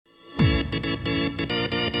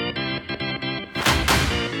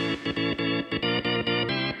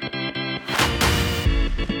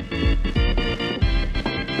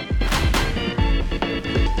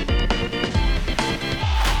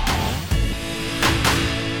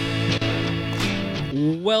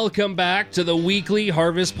Welcome back to the Weekly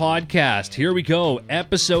Harvest Podcast. Here we go,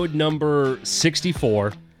 episode number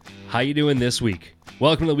 64. How you doing this week?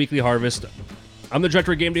 Welcome to the Weekly Harvest. I'm the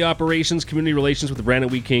Director of Game Day Operations, Community Relations with the Brandon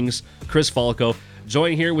Wheat Kings, Chris Falco.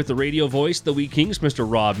 Joined here with the radio voice, the Wheat Kings,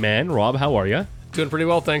 Mr. Rob Mann. Rob, how are you? Doing pretty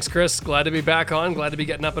well, thanks, Chris. Glad to be back on. Glad to be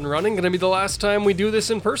getting up and running. Going to be the last time we do this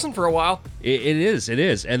in person for a while. It is.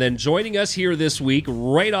 And then joining us here this week,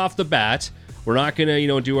 right off the bat, we're not going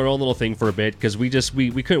to, do our own little thing for a bit because we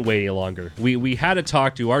couldn't wait any longer. We had to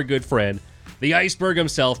talk to our good friend, the iceberg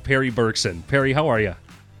himself, Perry Bergson. Perry, how are you?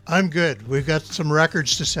 I'm good. We've got some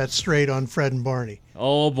records to set straight on Fred and Barney.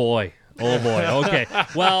 Oh boy. Okay.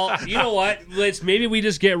 Well, you know what? Maybe we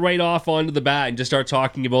just get right off onto the bat and just start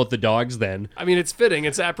talking about the dogs then. I mean, it's fitting.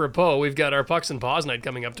 It's apropos. We've got our Pucks and Paws night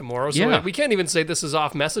coming up tomorrow, so we can't even say this is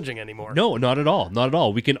off messaging anymore. No, not at all. Not at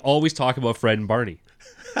all. We can always talk about Fred and Barney.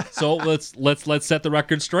 So let's set the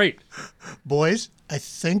record straight. Boys, I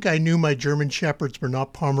think I knew my German Shepherds were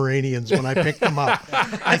not Pomeranians when I picked them up.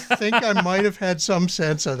 I think I might have had some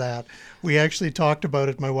sense of that. We actually talked about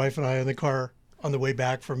it, my wife and I, in the car on the way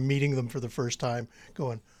back from meeting them for the first time,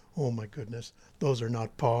 going, oh my goodness, those are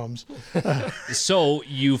not Poms. So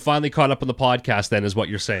you finally caught up on the podcast then, is what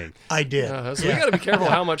you're saying. I did. So we got to be careful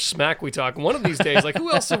how much smack we talk. One of these days, like,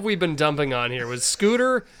 who else have we been dumping on here? Was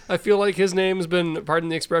Scooter? I feel like his name's been, pardon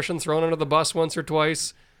the expression, thrown under the bus once or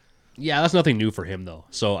twice. Yeah, that's nothing new for him, though.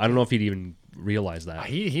 So I don't know if he'd even realize that.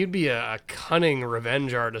 He'd be a cunning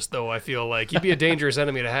revenge artist, though, I feel like. He'd be a dangerous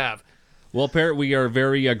enemy to have. Well, Parrot, we are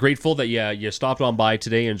very grateful that you stopped on by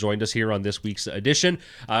today and joined us here on this week's edition.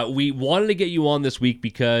 We wanted to get you on this week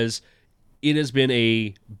because it has been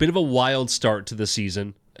a bit of a wild start to the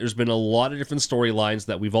season. There's been a lot of different storylines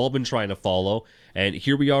that we've all been trying to follow, and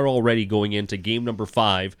here we are already going into game number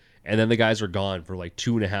 5, and then the guys are gone for like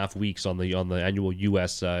 2.5 weeks on the annual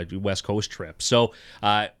U.S. West Coast trip. So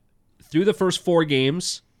through the first 4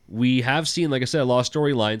 games, we have seen, like I said, a lot of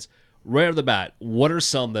storylines. Right off the bat, what are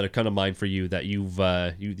some that are kind of mind for you that you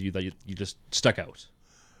just stuck out?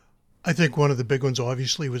 I think one of the big ones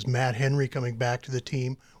obviously was Matt Henry coming back to the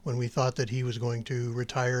team when we thought that he was going to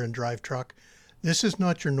retire and drive truck. This is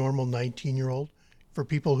not your normal 19-year-old. For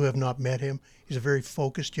people who have not met him, he's a very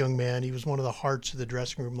focused young man. He was one of the hearts of the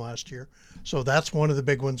dressing room last year. So that's one of the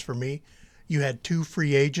big ones for me. You had 2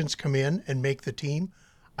 free agents come in and make the team.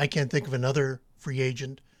 I can't think of another free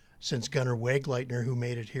agent since Gunnar Wegleitner who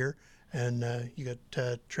made it here. And you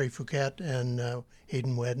got Trey Fouquet and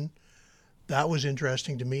Hayden Wedden. That was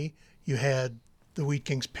interesting to me. You had the Wheat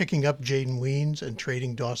Kings picking up Jaden Weens and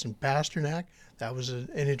trading Dawson Pasternak. That was an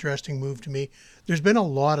interesting move to me. There's been a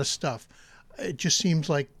lot of stuff. It just seems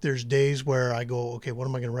like there's days where I go, okay, what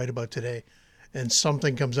am I going to write about today? And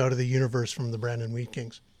something comes out of the universe from the Brandon Wheat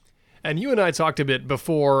Kings. And you and I talked a bit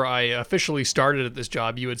before I officially started at this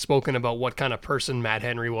job. You had spoken about what kind of person Matt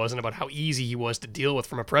Henry was and about how easy he was to deal with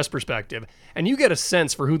from a press perspective. And you get a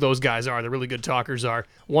sense for who those guys are, the really good talkers are.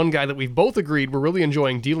 One guy that we've both agreed we're really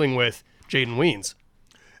enjoying dealing with, Jaden Weens.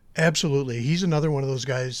 Absolutely. He's another one of those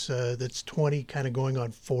guys that's 20, kind of going on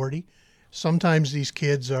 40. Sometimes these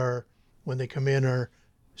kids are, when they come in, are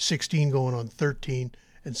 16 going on 13.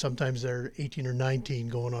 And sometimes they're 18 or 19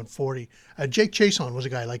 going on 40. Jake Chason was a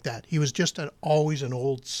guy like that. He was just always an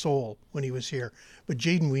old soul when he was here. But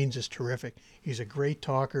Jaden Weens is terrific. He's a great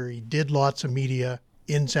talker. He did lots of media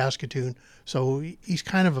in Saskatoon, so he's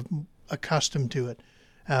kind of accustomed to it.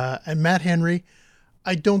 And Matt Henry,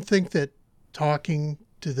 I don't think that talking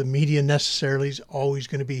to the media necessarily is always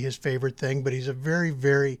going to be his favorite thing, but he's a very,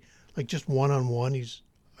 very, like just one-on-one, he's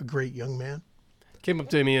a great young man. Came up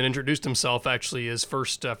to me and introduced himself, actually, his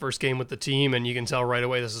first game with the team, and you can tell right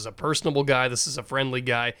away this is a personable guy, this is a friendly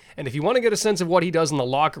guy, and if you want to get a sense of what he does in the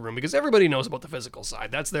locker room, because everybody knows about the physical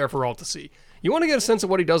side, that's there for all to see. You want to get a sense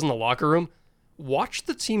of what he does in the locker room? Watch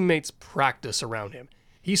the teammates practice around him.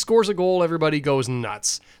 He scores a goal, everybody goes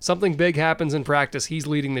nuts. Something big happens in practice, he's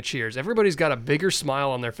leading the cheers. Everybody's got a bigger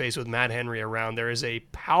smile on their face with Matt Henry around. There is a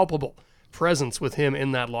palpable presence with him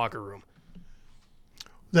in that locker room.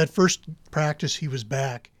 That first practice he was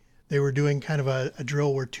back, they were doing kind of a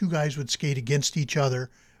drill where 2 guys would skate against each other,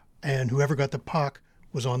 and whoever got the puck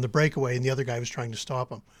was on the breakaway, and the other guy was trying to stop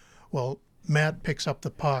him. Well, Matt picks up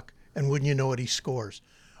the puck, and wouldn't you know it, he scores.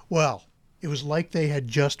 Well, it was like they had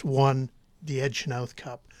just won the Ed Schnauth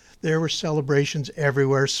Cup. There were celebrations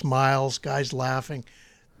everywhere, smiles, guys laughing.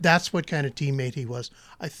 That's what kind of teammate he was.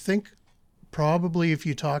 I think probably if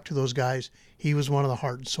you talk to those guys, he was one of the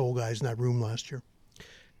heart and soul guys in that room last year.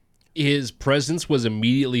 His presence was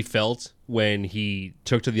immediately felt when he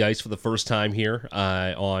took to the ice for the first time here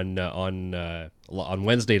on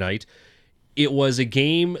Wednesday night. it was a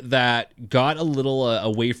game that got a little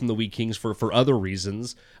away from the Wheat Kings for other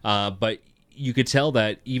reasons, but you could tell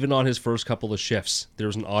that even on his first couple of shifts, there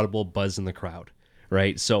was an audible buzz in the crowd,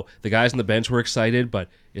 right? So the guys on the bench were excited, but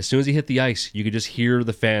as soon as he hit the ice, you could just hear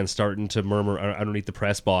the fans starting to murmur underneath the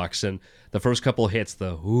press box, and the first couple of hits,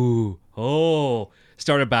 the ooh, oh,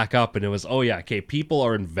 started back up, and it was, oh yeah, okay, people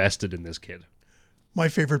are invested in this kid. My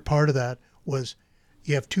favorite part of that was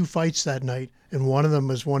you have two fights that night, and one of them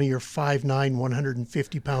was one of your 5'9",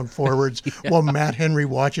 150-pound forwards, while Matt Henry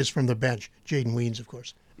watches from the bench. Jaden Weens, of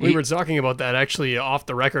course. We were talking about that actually off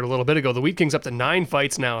the record a little bit ago. The Wheat Kings up to 9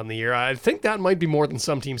 fights now in the year. I think that might be more than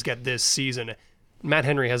some teams get this season. Matt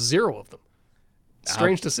Henry has 0 of them.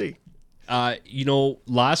 Strange to see.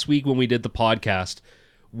 Last week when we did the podcast,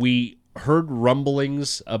 we heard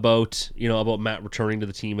rumblings about Matt returning to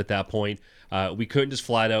the team at that point. We couldn't just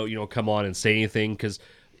flat out, come on and say anything, because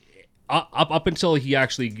up until he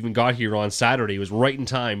actually even got here on Saturday, it was right in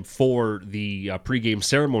time for the pregame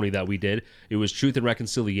ceremony that we did. It was Truth and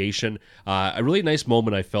Reconciliation. A really nice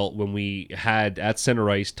moment I felt when we had at center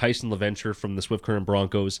ice Tyson LaVenture from the Swift Current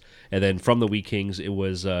Broncos, and then from the Wheat Kings, it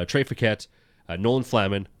was Trey Fiquette, Nolan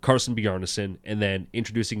Flaman, Carson Bjarnason, and then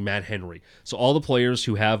introducing Matt Henry. So all the players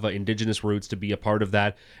who have Indigenous roots to be a part of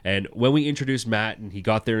that. And when we introduced Matt and he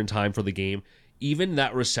got there in time for the game, even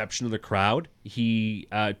that reception of the crowd, he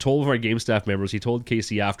told our game staff members, he told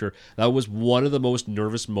Casey after, that was one of the most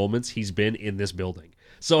nervous moments he's been in this building.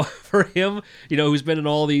 So for him, who's been in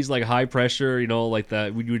all these like high pressure, like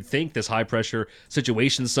that, you would think this high pressure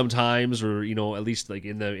situations sometimes, or at least like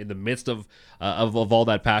in the midst of all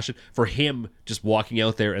that passion, for him just walking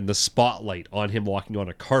out there and the spotlight on him walking on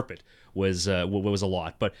a carpet was a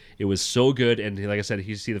lot. But it was so good, and like I said,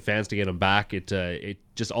 you see the fans to get him back. It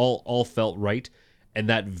just all felt right. And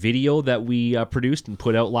that video that we produced and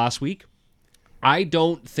put out last week, I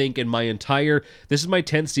don't think in my this is my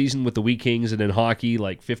 10th season with the Wheat Kings and in hockey,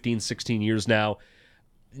 like 15, 16 years now.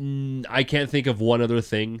 I can't think of one other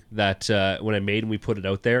thing that when I made and we put it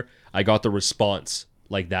out there, I got the response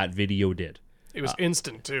like that video did. It was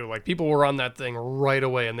instant too. Like people were on that thing right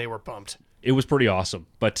away and they were pumped. It was pretty awesome.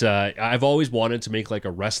 But I've always wanted to make like a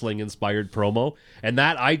wrestling inspired promo, and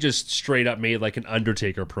that I just straight up made like an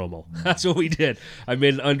Undertaker promo. That's what we did. I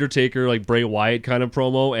made an Undertaker like Bray Wyatt kind of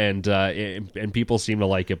promo, and people seem to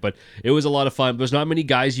like it. But it was a lot of fun. There's not many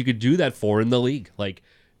guys you could do that for in the league. Like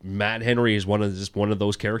Matt Henry is one of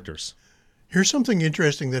those characters. Here's something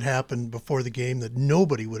interesting that happened before the game that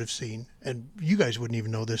nobody would have seen, and you guys wouldn't even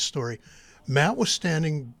know this story. Matt was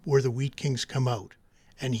standing where the Wheat Kings come out,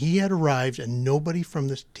 and he had arrived, and nobody from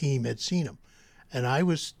this team had seen him. And I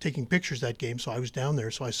was taking pictures that game, so I was down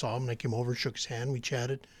there, so I saw him, and I came over and shook his hand, we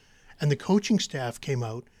chatted. And the coaching staff came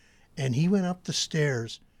out, and he went up the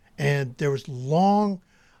stairs, and there was long,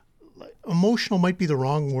 emotional might be the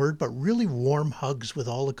wrong word, but really warm hugs with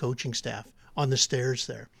all the coaching staff on the stairs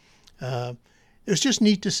there. It was just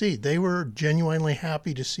neat to see. They were genuinely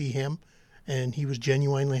happy to see him, and he was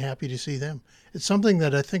genuinely happy to see them. It's something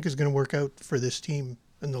that I think is going to work out for this team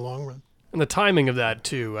in the long run. And the timing of that,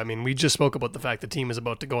 too. I mean, we just spoke about the fact the team is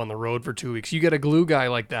about to go on the road for 2 weeks. You get a glue guy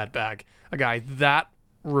like that back, a guy that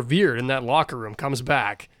revered in that locker room comes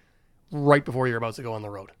back right before you're about to go on the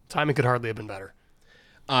road. Timing could hardly have been better.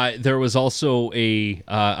 There was also a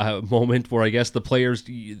moment where I guess the players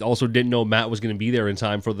also didn't know Matt was going to be there in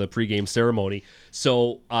time for the pregame ceremony.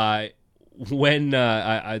 So when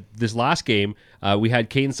this last game, we had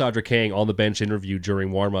Caden Sadra-Kang on the bench interview during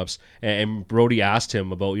warmups, and Brody asked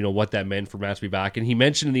him about what that meant for Matt to be back, and he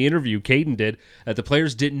mentioned in the interview, Caden did, that the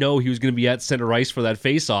players didn't know he was going to be at center ice for that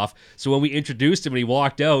face-off. So when we introduced him and he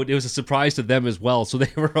walked out, it was a surprise to them as well. So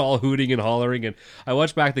they were all hooting and hollering, and I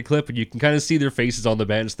watched back the clip, and you can kind of see their faces on the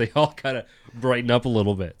bench. They all kind of brighten up a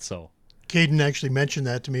little bit. So Caden actually mentioned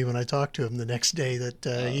that to me when I talked to him the next day,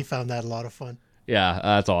 that he found that a lot of fun. Yeah,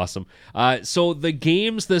 that's awesome. So the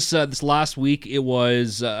games this last week, it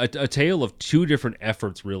was a tale of two different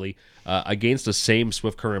efforts, really, against the same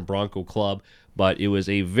Swift Current Bronco club. But it was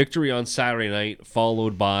a victory on Saturday night,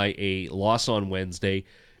 followed by a loss on Wednesday.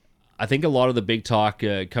 I think a lot of the big talk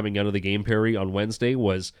coming out of the game, Perry, on Wednesday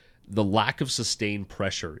was the lack of sustained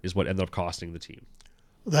pressure is what ended up costing the team.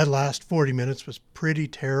 That last 40 minutes was pretty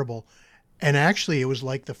terrible. And actually, it was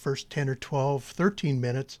like the first 10 or 12, 13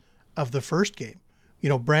 minutes of the first game.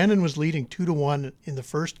 Brandon was leading 2-1 in the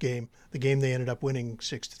first game, the game they ended up winning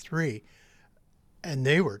 6-3, and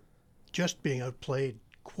they were just being outplayed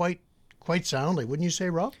quite soundly, wouldn't you say,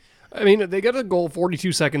 Rob? I mean, they got a goal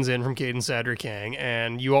 42 seconds in from Caden Sadra-Kang,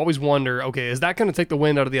 and you always wonder, okay, is that going to take the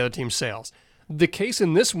wind out of the other team's sails? The case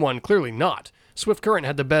in this one, clearly not. Swift Current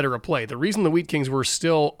had the better of play. The reason the Wheat Kings were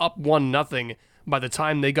still up 1-0 by the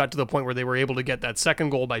time they got to the point where they were able to get that second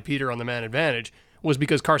goal by Peter on the man advantage was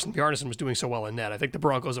because Carson Bjarnason was doing so well in net. I think the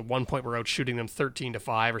Broncos at one point were out shooting them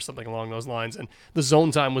 13-5 or something along those lines, and the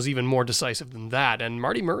zone time was even more decisive than that. And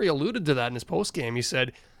Marty Murray alluded to that in his postgame. He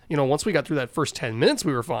said, once we got through that first 10 minutes,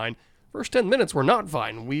 we were fine. First 10 minutes were not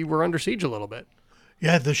fine. We were under siege a little bit.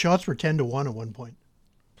 Yeah, the shots were 10-1 at one point.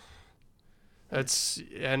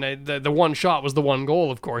 The one shot was the one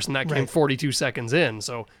goal, of course, and that came 42 seconds in.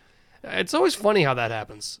 So it's always funny how that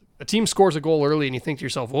happens. A team scores a goal early and you think to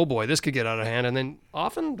yourself, oh boy, this could get out of hand. And then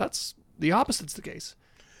often that's the opposite's the case.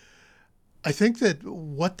 I think that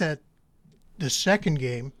the second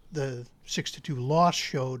game, the 6-2 loss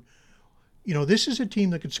showed, this is a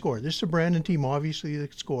team that could score. This is a Brandon team, obviously,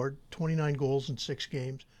 that scored 29 goals in 6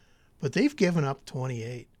 games, but they've given up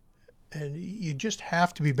 28. And you just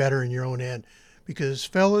have to be better in your own end because,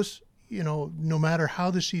 fellas, no matter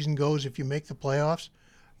how the season goes, if you make the playoffs,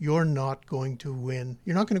 you're not going to win.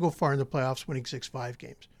 You're not going to go far in the playoffs winning 6-5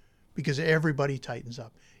 games because everybody tightens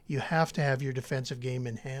up. You have to have your defensive game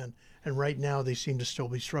in hand. And right now they seem to still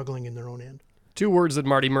be struggling in their own end. 2 words that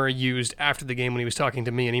Marty Murray used after the game when he was talking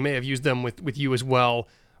to me, and he may have used them with you as well,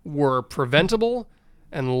 were preventable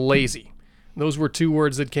and lazy. Those were 2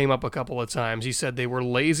 words that came up a couple of times. He said they were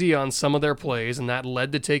lazy on some of their plays, and that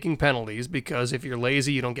led to taking penalties because if you're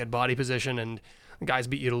lazy, you don't get body position, and guys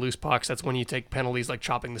beat you to loose pucks. That's when you take penalties like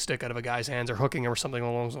chopping the stick out of a guy's hands or hooking him or something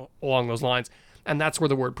along those lines. And that's where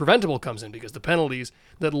the word preventable comes in because the penalties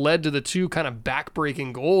that led to the 2 kind of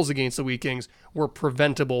back-breaking goals against the Wheat Kings were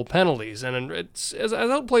preventable penalties. And it's, as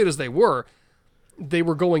outplayed as they were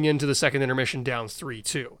going into the second intermission down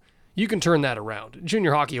 3-2. You can turn that around.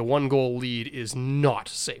 Junior hockey, a 1-goal lead is not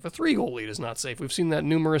safe. A 3-goal lead is not safe. We've seen that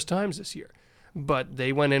numerous times this year. But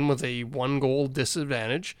they went in with a 1-goal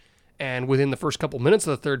disadvantage, and within the first couple minutes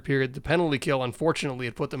of the third period, the penalty kill, unfortunately,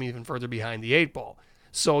 had put them even further behind the 8 ball.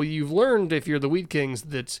 So you've learned, if you're the Wheat Kings,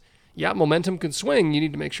 that, momentum can swing. You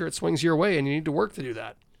need to make sure it swings your way, and you need to work to do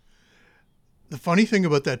that. The funny thing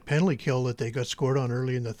about that penalty kill that they got scored on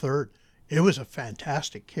early in the third, it was a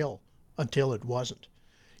fantastic kill until it wasn't.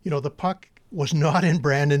 The puck was not in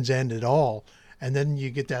Brandon's end at all. And then you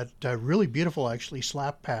get that really beautiful, actually,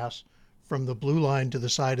 slap pass from the blue line to the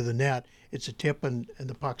side of the net. It's a tip and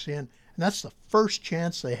the puck's in. And that's the first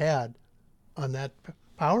chance they had on that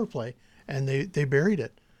power play, and they buried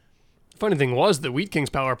it. Funny thing was, the Wheat Kings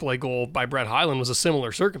power play goal by Brett Hyland was a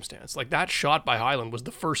similar circumstance. Like, that shot by Hyland was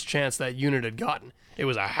the first chance that unit had gotten. It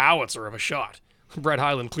was a howitzer of a shot. Brett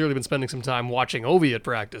Hyland clearly been spending some time watching Ovi at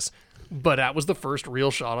practice, but that was the first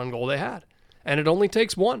real shot on goal they had. And it only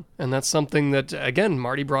takes one. And that's something that, again,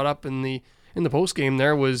 Marty brought up in the postgame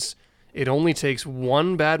there was it only takes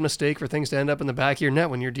one bad mistake for things to end up in the back of your net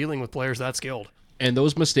when you're dealing with players that skilled. And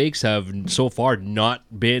those mistakes have so far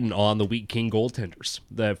not been on the Wheat King goaltenders.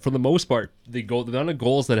 For the most part, the amount of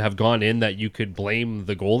goals that have gone in that you could blame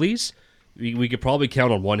the goalies, we could probably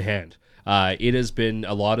count on one hand. It has been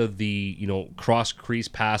a lot of the cross crease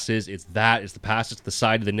passes. It's the passes to the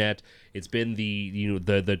side of the net. It's been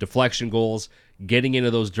the deflection goals, getting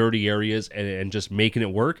into those dirty areas and just making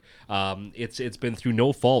it work. It's been through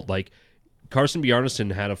no fault. Like Carson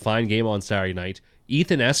Bjarnason had a fine game on Saturday night.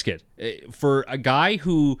 Ethan Eskett, for a guy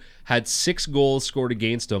who had 6 goals scored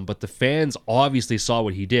against him, but the fans obviously saw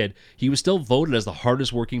what he did, he was still voted as the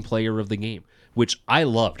hardest working player of the game, which I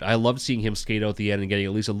loved. I loved seeing him skate out the end and getting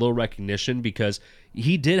at least a little recognition because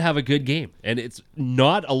he did have a good game. And it's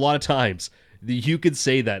not a lot of times that you could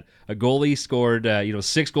say that a goalie scored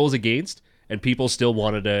 6 goals against and people still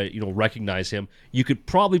wanted to recognize him. You could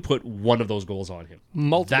probably put one of those goals on him.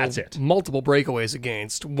 That's it. Multiple breakaways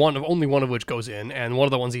against, only one of which goes in, and one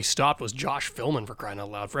of the ones he stopped was Josh Fillman, for crying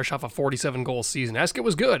out loud, fresh off a 47-goal season. Eskett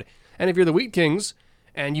was good, and if you're the Wheat Kings,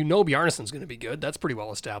 and Bjarnason's going to be good, that's pretty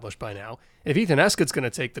well established by now. If Ethan Eskett's going to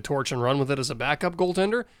take the torch and run with it as a backup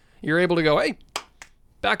goaltender, you're able to go, hey,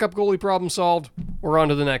 backup goalie problem solved, we're on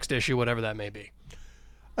to the next issue, whatever that may be.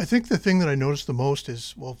 I think the thing that I noticed the most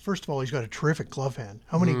is, well, first of all, he's got a terrific glove hand.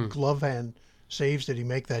 How many glove hand saves did he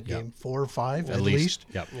make that game? 4 or 5 at least?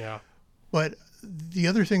 Yep. Yeah. But the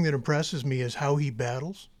other thing that impresses me is how he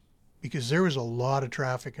battles, because there was a lot of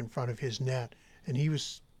traffic in front of his net, and he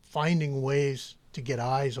was finding ways to get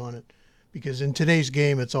eyes on it. Because in today's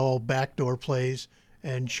game, it's all backdoor plays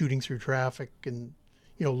and shooting through traffic and,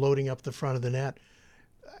 loading up the front of the net.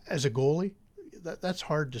 As a goalie, that's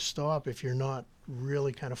hard to stop if you're not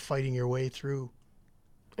really kind of fighting your way through.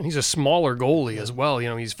 And he's a smaller goalie as well.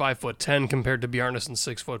 He's 5'10" compared to Bjarnason's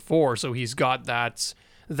 6'4", so he's got that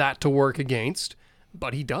to work against.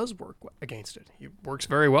 but he does work against it. He works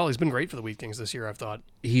very well. He's been great for the Wheat Kings this year, I've thought.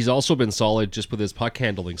 He's also been solid just with his puck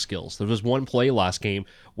handling skills. There was one play last game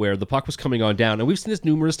where the puck was coming on down, and we've seen this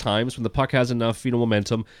numerous times when the puck has enough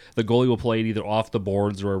momentum, the goalie will play it either off the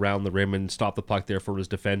boards or around the rim and stop the puck there for his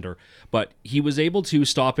defender. But he was able to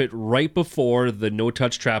stop it right before the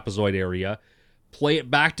no-touch trapezoid area, play it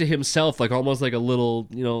back to himself, like almost like a little,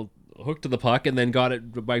 hook to the puck, and then got it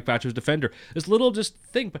right back to his defender. This little just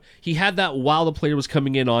thing, but he had that while the player was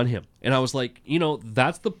coming in on him. And I was like,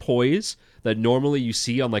 that's the poise that normally you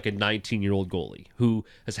see on like a 19-year-old goalie who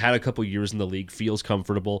has had a couple years in the league, feels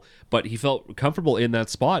comfortable, but he felt comfortable in that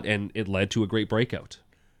spot, and it led to a great breakout.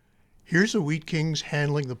 Here's a Wheat Kings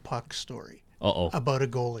handling the puck story about a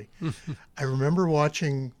goalie. I remember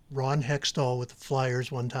watching Ron Hextall with the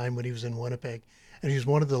Flyers one time when he was in Winnipeg, and he was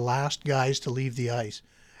one of the last guys to leave the ice.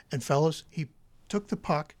 And fellas, he took the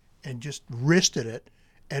puck and just wristed it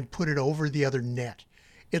and put it over the other net.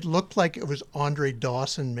 It looked like it was Andre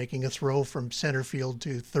Dawson making a throw from center field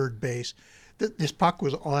to third base. This puck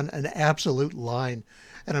was on an absolute line.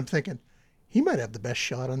 And I'm thinking, he might have the best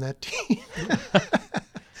shot on that team.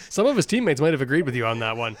 Some of his teammates might have agreed with you on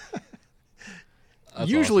that one.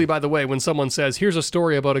 Usually, awesome. By the way, when someone says, here's a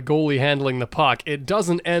story about a goalie handling the puck, it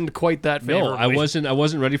doesn't end quite that favorably. No, I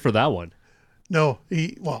wasn't ready for that one. No,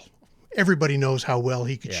 everybody knows how well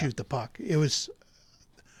he could shoot the puck. It was,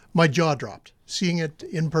 my jaw dropped. Seeing it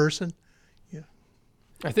in person, yeah.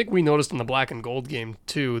 I think we noticed in the black and gold game,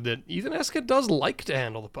 too, that Ethan Eskett does like to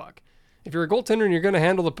handle the puck. If you're a goaltender and you're going to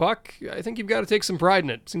handle the puck, I think you've got to take some pride in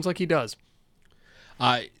it. Seems like he does.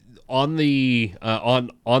 On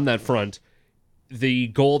that front, the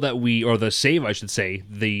goal that or the save, I should say,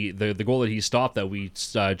 the goal that he stopped that we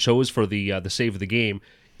chose for the save of the game,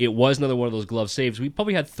 it was another one of those glove saves. We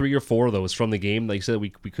probably had 3 or 4 of those from the game, like you said, we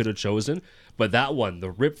could have chosen. But that one, the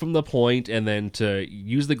rip from the point and then to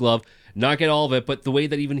use the glove, not get all of it, but the way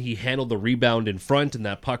that even he handled the rebound in front and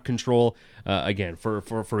that puck control, again,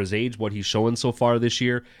 for his age, what he's showing so far this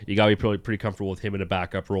year, you got to be pretty comfortable with him in a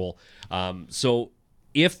backup role. So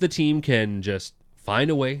if the team can just find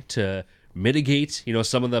a way to mitigate,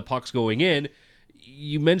 some of the pucks going in,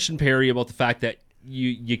 you mentioned, Perry, about the fact that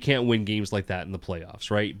you can't win games like that in the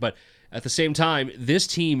playoffs, right? But at the same time, this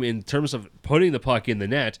team, in terms of putting the puck in the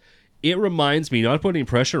net, it reminds me, not putting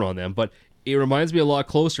pressure on them, but it reminds me a lot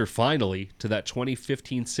closer, finally, to that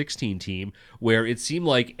 2015-16 team where it seemed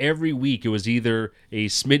like every week it was either a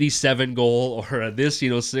Smitty 7 goal or this,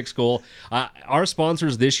 6 goal. Our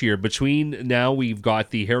sponsors this year, between now we've got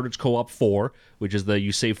the Heritage Co-op 4, which is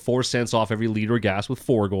you save 4 cents off every liter of gas with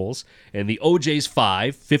 4 goals, and the OJ's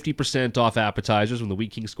 5, 50% off appetizers when the Wheat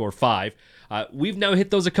Kings score 5. We've now hit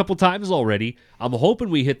those a couple times already. I'm hoping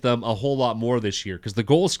we hit them a whole lot more this year because the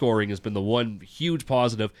goal scoring has been the one huge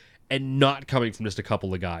positive, and not coming from just a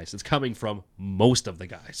couple of guys. It's coming from most of the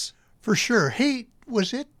guys. For sure. Hey,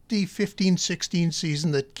 was it the 15-16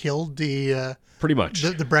 season that killed the pretty much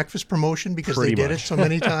the breakfast promotion because they did it so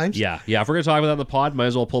many times? Yeah. If we're gonna talk about that on the pod, might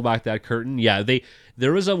as well pull back that curtain. Yeah,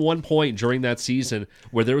 there was a one point during that season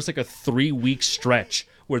where there was like a 3-week stretch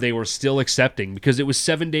where they were still accepting because it was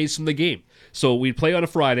 7 days from the game. So we'd play on a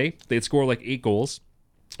Friday, they'd score like 8 goals.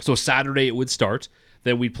 So Saturday it would start.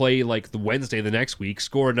 Then we'd play like the Wednesday the next week,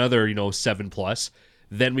 score another, 7+.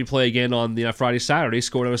 Then we play again on the Friday, Saturday,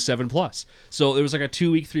 score another 7+. So it was like a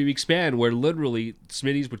 2-week, 3-week span where literally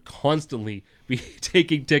Smitty's would constantly be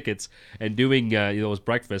taking tickets and doing those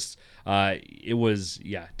breakfasts. It was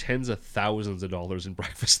tens of thousands of dollars in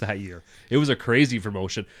breakfast that year. It was a crazy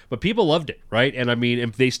promotion, but people loved it, right? And I mean,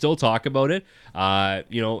 if they still talk about it,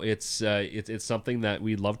 it's something that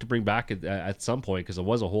we'd love to bring back at some point because it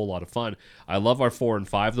was a whole lot of fun. I love our 4 and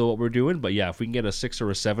 5 though, what we're doing, but if we can get a 6 or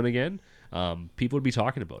a 7 again, people would be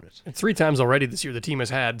talking about it. And 3 times already this year, the team has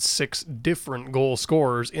had 6 different goal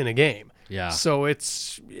scorers in a game. Yeah. So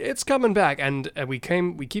it's coming back, and we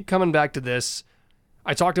keep coming back to this.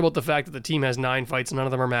 I talked about the fact that the team has 9 fights, and none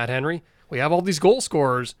of them are Matt Henry. We have all these goal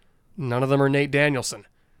scorers, none of them are Nate Danielson.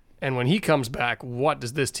 And when he comes back, what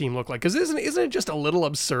does this team look like? Because isn't it just a little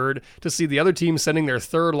absurd to see the other team sending their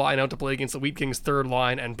third line out to play against the Wheat Kings' third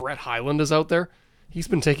line, and Brett Hyland is out there? He's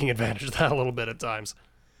been taking advantage of that a little bit at times.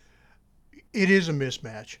 It is a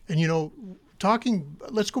mismatch. And,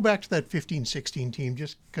 let's go back to that 15-16 team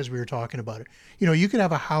just because we were talking about it. You could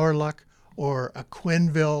have a Howerluck or a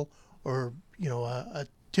Quenneville or, a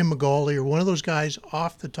Tim McGauley or one of those guys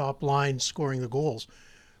off the top line scoring the goals.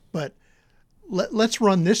 But let's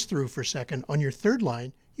run this through for a second. On your third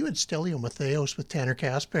line, you had Stelio Matheos with Tanner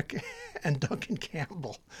Kaspick and Duncan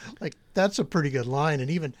Campbell. Like, that's a pretty good line.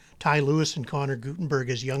 And even Ty Lewis and Connor Gutenberg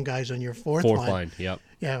as young guys on your fourth line. Yep.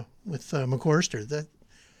 Yeah. with McCorster.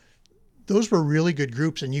 Those were really good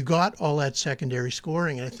groups, and you got all that secondary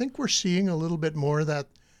scoring. And I think we're seeing a little bit more of that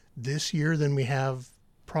this year than we have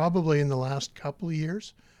probably in the last couple of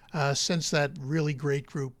years, since that really great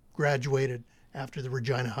group graduated after the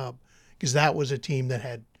Regina Hub, because that was a team that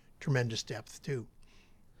had tremendous depth too.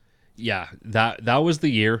 Yeah, that was the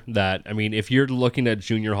year that, I mean, if you're looking at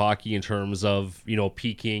junior hockey in terms of,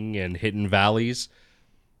 peaking and hitting valleys,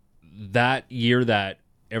 that year that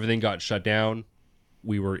everything got shut down,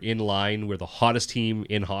 we were in line. We're the hottest team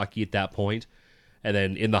in hockey at that point. And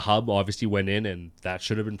then in the Hub, obviously went in, and that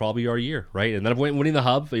should have been probably our year, right? And then winning the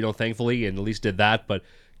Hub, thankfully, and at least did that, but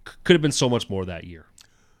could have been so much more that year.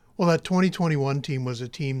 Well, that 2021 team was a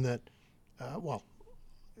team that,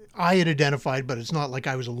 I had identified, but it's not like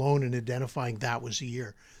I was alone in identifying that was the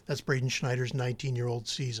year. That's Braden Schneider's 19-year-old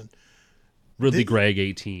season. Ridley Gregg,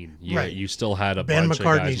 18. Right. You still had a Ben bunch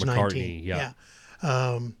McCartney's of guys. 19. Yeah.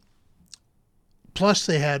 Plus,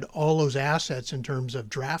 they had all those assets in terms of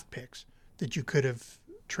draft picks that you could have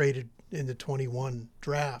traded in the 21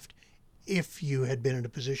 draft if you had been in a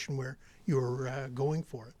position where you were going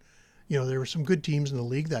for it. There were some good teams in the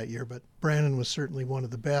league that year, but Brandon was certainly one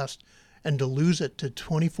of the best. And to lose it to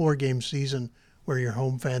 24-game season where your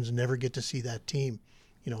home fans never get to see that team,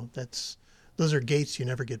 those are gates you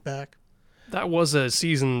never get back. That was a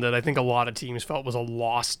season that I think a lot of teams felt was a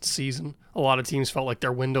lost season. A lot of teams felt like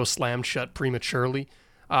their window slammed shut prematurely.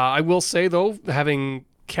 I will say, though, having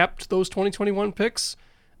kept those 2021 picks,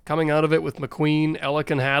 coming out of it with McQueen,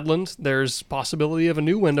 Ellick, and Hadland, there's possibility of a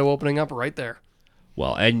new window opening up right there.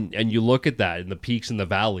 Well, and you look at that in the peaks and the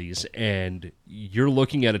valleys, and you're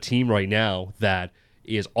looking at a team right now that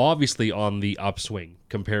is obviously on the upswing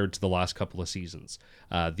compared to the last couple of seasons.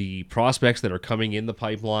 The prospects that are coming in the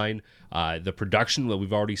pipeline, the production that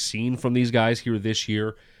we've already seen from these guys here this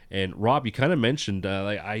year. And Rob, you kind of mentioned,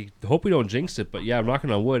 I hope we don't jinx it, but yeah, I'm knocking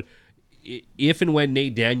on wood. If and when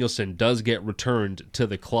Nate Danielson does get returned to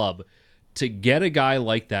the club, to get a guy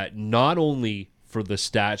like that, not only for the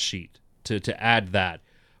stat sheet, to add that,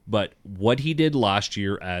 but what he did last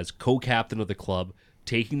year as co-captain of the club,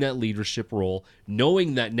 taking that leadership role,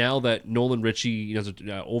 knowing that now that Nolan Ritchie, as an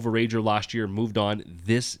overager last year, moved on,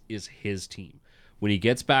 this is his team. When he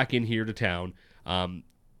gets back in here to town,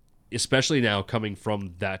 especially now coming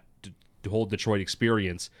from that whole Detroit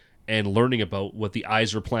experience and learning about what the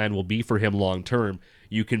Yzer plan will be for him long term,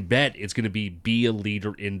 you can bet it's going to be a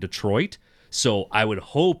leader in Detroit. So I would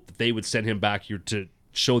hope that they would send him back here to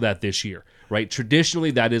show that this year, right?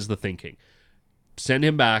 Traditionally, that is the thinking. Send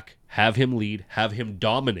him back, have him lead, have him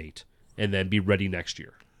dominate, and then be ready next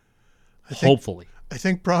year. Hopefully. I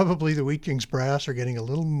think probably the Wheat Kings brass are getting a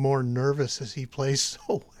little more nervous as he plays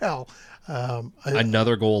so well.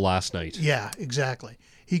 Another goal last night. Yeah, exactly.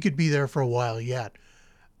 He could be there for a while yet.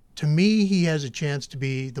 To me, he has a chance to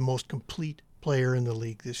be the most complete player in the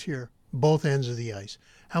league this year, both ends of the ice.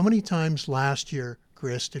 How many times last year,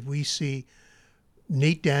 Chris, did we see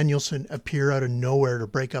Nate Danielson appear out of nowhere to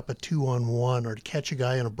break up a 2-on-1 or to catch a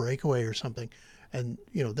guy on a breakaway or something? And,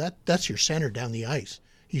 that's your center down the ice.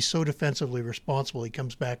 He's so defensively responsible, he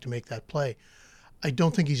comes back to make that play. I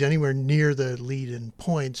don't think he's anywhere near the lead in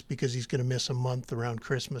points because he's going to miss a month around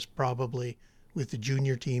Christmas probably with the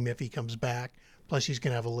junior team if he comes back. Plus, he's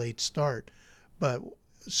going to have a late start. But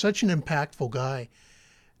such an impactful guy.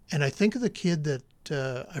 And I think of the kid that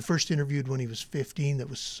I first interviewed when he was 15 that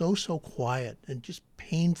was so quiet and just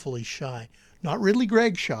painfully shy. Not Ridley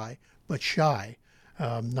Gregg shy, but shy.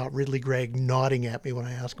 Not Ridley Gregg nodding at me when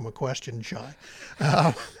I ask him a question shy.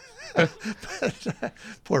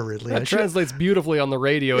 Poor Ridley. That translates beautifully on the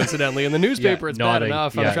radio, incidentally. In the newspaper, it's nodding. bad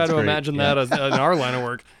enough. Yeah, I'm trying to great. imagine that as in our line of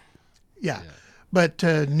work. Yeah. But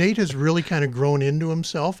Nate has really kind of grown into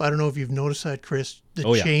himself. I don't know if you've noticed that, Chris,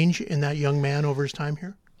 the change in that young man over his time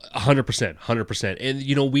here. 100%.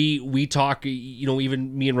 And, we talk,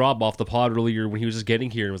 even me and Rob off the pod earlier when he was just getting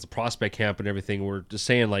here, and it was a prospect camp and everything, we're just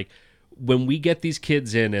saying, like, when we get these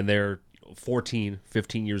kids in and they're 14,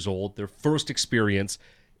 15 years old, their first experience,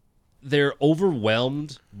 they're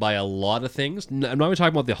overwhelmed by a lot of things. I'm not even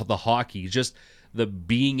talking about the hockey, just the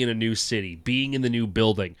being in a new city, being in the new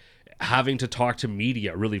building, having to talk to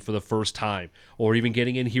media really for the first time, or even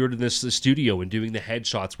getting in here to this studio and doing the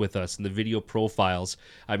headshots with us and the video profiles.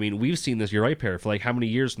 I mean, we've seen this, you're right, Perry, for like how many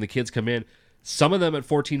years when the kids come in, some of them at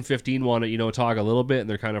 14, 15 want to, talk a little bit and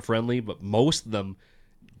they're kind of friendly, but most of them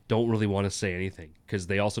don't really want to say anything because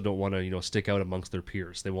they also don't want to, stick out amongst their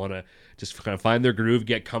peers. They want to just kind of find their groove,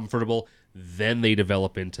 get comfortable, then they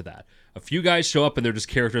develop into that. A few guys show up and they're just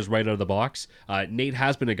characters right out of the box. Nate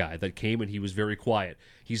has been a guy that came and he was very quiet.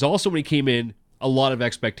 He's also, when he came in, a lot of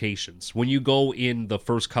expectations. When you go in the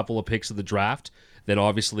first couple of picks of the draft, then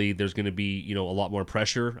obviously there's going to be, a lot more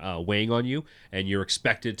pressure weighing on you, and you're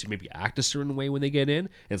expected to maybe act a certain way when they get in,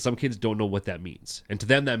 and some kids don't know what that means. And to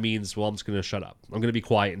them, that means, well, I'm just going to shut up. I'm going to be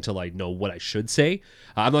quiet until I know what I should say.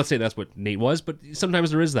 I'm not saying that's what Nate was, but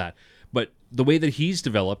sometimes there is that. But the way that he's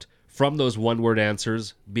developed from those one-word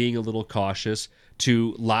answers, being a little cautious,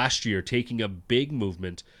 to last year taking a big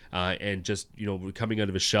movement and just, coming out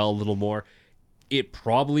of his shell a little more, it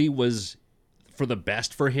probably was for the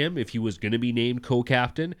best for him if he was going to be named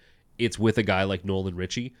co-captain. It's with a guy like Nolan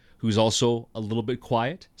Ritchie, who's also a little bit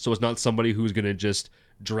quiet. So it's not somebody who's going to just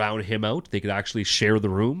drown him out. They could actually share the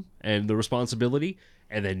room and the responsibility.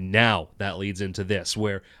 And then now that leads into this,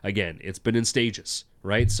 where, again, it's been in stages,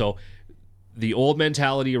 right? So the old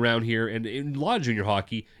mentality around here, and in a lot of junior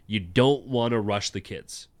hockey, you don't want to rush the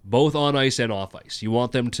kids, both on ice and off ice. You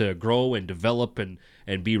want them to grow and develop and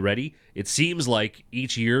be ready. It seems like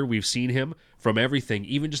each year we've seen him from everything,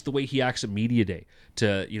 even just the way he acts at media day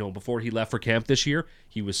to, before he left for camp this year,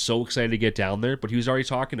 he was so excited to get down there, but he was already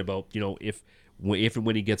talking about, if and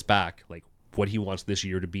when he gets back, like what he wants this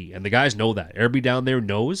year to be. And the guys know that. Everybody down there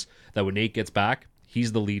knows that when Nate gets back,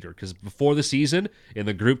 he's the leader, because before the season, in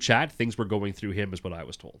the group chat, things were going through him, is what I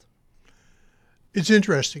was told. It's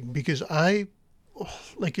interesting because if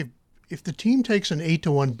the team takes an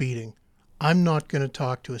 8-1 beating, I'm not going to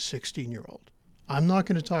talk to a 16-year-old. I'm not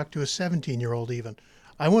going to talk to a 17-year-old even.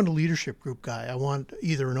 I want a leadership group guy. I want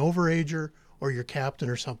either an overager or your captain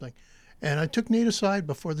or something. And I took Nate aside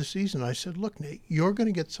before the season. I said, look, Nate, you're going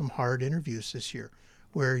to get some hard interviews this year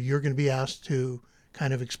where you're going to be asked to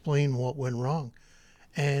kind of explain what went wrong.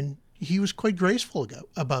 And he was quite graceful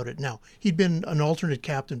about it. Now, he'd been an alternate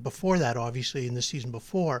captain before that, obviously, in the season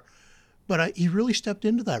before, but he really stepped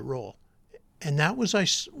into that role. And that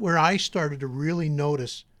was where I started to really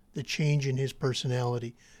notice the change in his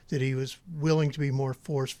personality, that he was willing to be more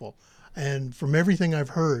forceful. And from everything I've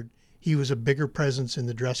heard, he was a bigger presence in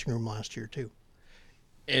the dressing room last year, too.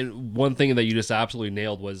 And one thing that you just absolutely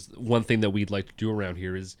nailed was one thing that we'd like to do around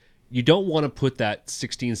here is you don't want to put that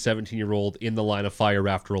 16, 17-year-old in the line of fire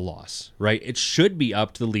after a loss, right? It should be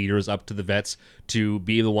up to the leaders, up to the vets to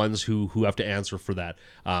be the ones who have to answer for that.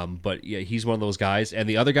 But yeah, he's one of those guys. And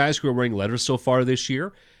the other guys who are wearing letters so far this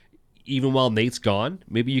year, even while Nate's gone,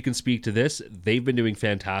 maybe you can speak to this, they've been doing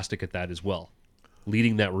fantastic at that as well,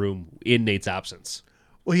 leading that room in Nate's absence.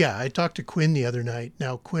 Well, yeah, I talked to Quinn the other night.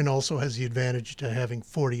 Now, Quinn also has the advantage to having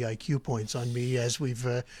 40 IQ points on me, as we've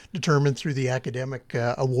determined through the academic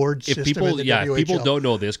award system. If WHL. people don't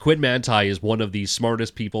know this, Quinn Manti is one of the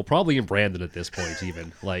smartest people, probably in Brandon at this point,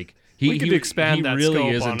 even. Like we could expand that really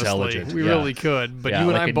scope, is honestly. intelligent. We really could, but you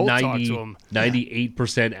and I both talked to him.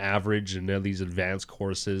 98% average and these advanced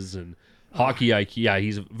courses and hockey IQ. Yeah,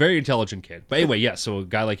 he's a very intelligent kid. But anyway, yeah, so a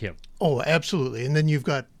guy like him. Oh, absolutely. And then you've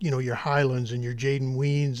got, your Highlands and your Jaden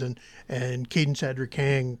Weens and Caden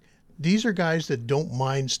Sadrick-Hang. These are guys that don't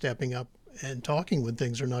mind stepping up and talking when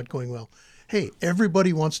things are not going well. Hey,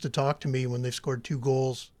 everybody wants to talk to me when they've scored 2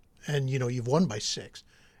 goals and, you've won by 6.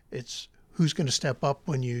 It's who's going to step up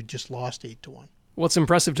when you just lost 8-1. What's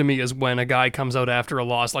impressive to me is when a guy comes out after a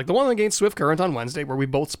loss, like the one against Swift Current on Wednesday, where we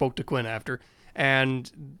both spoke to Quinn after,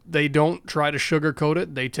 and they don't try to sugarcoat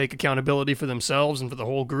it. They take accountability for themselves and for the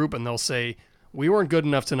whole group, and they'll say, we weren't good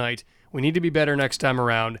enough tonight. We need to be better next time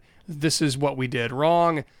around. This is what we did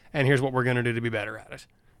wrong, and here's what we're going to do to be better at it.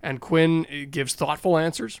 And Quinn gives thoughtful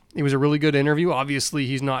answers. It was a really good interview. Obviously,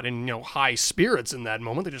 he's not in high spirits in that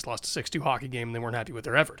moment. They just lost a 6-2 hockey game, and they weren't happy with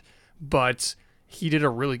their effort. But he did a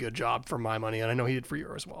really good job for my money, and I know he did for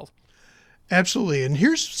yours as well. Absolutely. And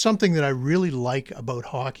here's something that I really like about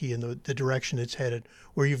hockey and the direction it's headed,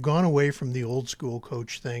 where you've gone away from the old school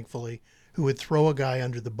coach, thankfully, who would throw a guy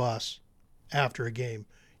under the bus after a game.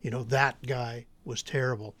 That guy was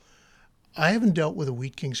terrible. I haven't dealt with a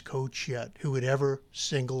Wheat Kings coach yet who would ever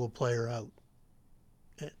single a player out.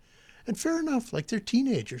 And fair enough, like they're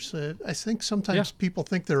teenagers. I think sometimes people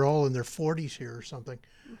think they're all in their 40s here or something.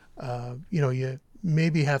 You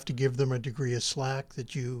maybe have to give them a degree of slack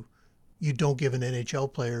that you don't give an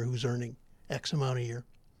NHL player who's earning X amount a year.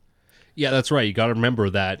 Yeah, that's right. You got to remember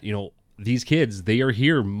that, these kids, they are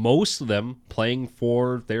here, most of them playing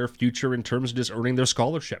for their future in terms of just earning their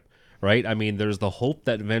scholarship, right? I mean, there's the hope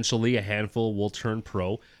that eventually a handful will turn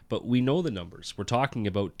pro, but we know the numbers. We're talking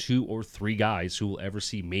about 2 or 3 guys who will ever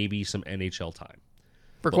see maybe some NHL time.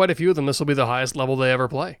 For quite a few of them, this will be the highest level they ever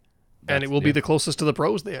play. And it will be the closest to the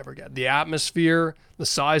pros they ever get. The atmosphere, the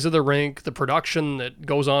size of the rink, the production that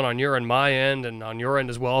goes on your and my end and on your end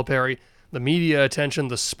as well, Perry, the media attention,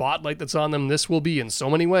 the spotlight that's on them, this will be in so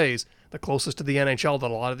many ways the closest to the NHL that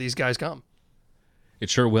a lot of these guys come. It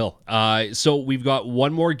sure will. So we've got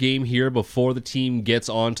one more game here before the team gets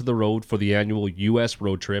onto the road for the annual U.S.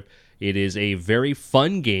 road trip. It is a very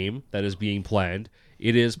fun game that is being planned.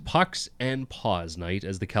 It is Pucks and Paws night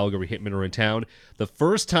as the Calgary Hitmen are in town. The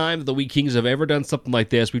first time that the Wheat Kings have ever done something like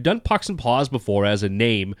this. We've done Pucks and Paws before as a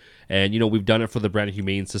name, and, we've done it for the Brandon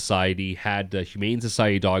Humane Society, had Humane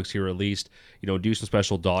Society dogs here at least, do some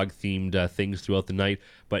special dog-themed things throughout the night,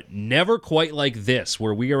 but never quite like this,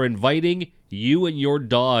 where we are inviting you and your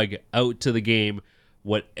dog out to the game.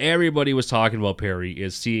 What everybody was talking about, Perry,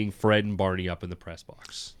 is seeing Fred and Barney up in the press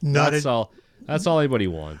box. That's all anybody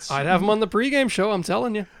wants. I'd have them on the pregame show, I'm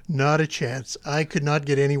telling you. Not a chance. I could not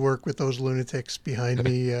get any work with those lunatics behind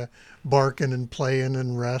me, barking and playing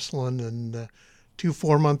and wrestling and 2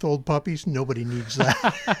 4-month-old puppies. Nobody needs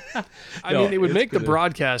that. I mean, it would make the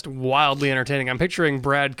broadcast wildly entertaining. I'm picturing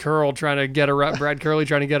Brad Curley trying to get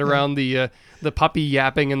around the puppy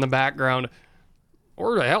yapping in the background.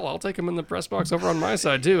 Or hell, I'll take him in the press box over on my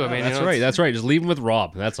side too. I mean, that's right. Just leave him with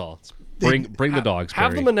Rob. That's all. Bring the dogs.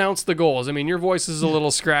 Have Perry. them announce the goals. I mean, your voice is a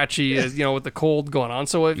little scratchy, with the cold going on.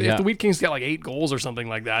 So if the Wheat Kings get like 8 goals or something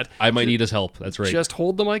like that, I might need his help. That's right. Just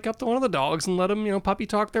hold the mic up to one of the dogs and let them, puppy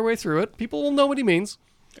talk their way through it. People will know what he means.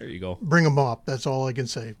 There you go. Bring them up. That's all I can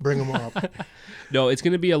say. Bring them up. No, it's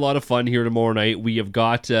going to be a lot of fun here tomorrow night. We have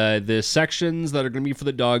got the sections that are going to be for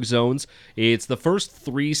the dog zones. It's the first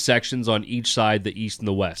 3 sections on each side, the east and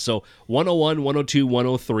the west. So 101, 102,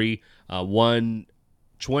 103,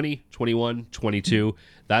 120, 21, 22.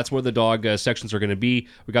 That's where the dog sections are going to be.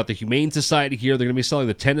 We got the Humane Society here. They're going to be selling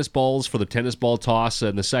the tennis balls for the tennis ball toss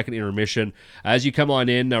in the second intermission. As you come on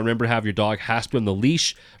in, now remember to have your dog has to be on the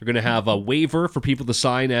leash. They're going to have a waiver for people to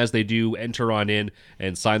sign as they do enter on in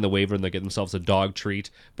and sign the waiver, and they get themselves a dog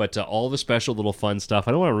treat. But all the special little fun stuff.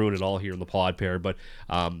 I don't want to ruin it all here in the pod, Pair, but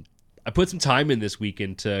I put some time in this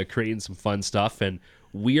weekend to creating some fun stuff, and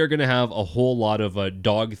we are going to have a whole lot of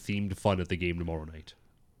dog-themed fun at the game tomorrow night.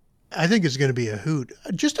 I think it's going to be a hoot.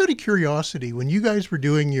 Just out of curiosity, when you guys were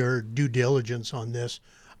doing your due diligence on this,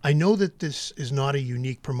 I know that this is not a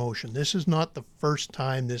unique promotion. This is not the first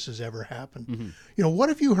time this has ever happened. Mm-hmm. What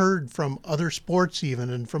have you heard from other sports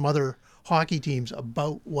even and from other hockey teams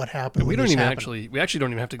about what happened? We actually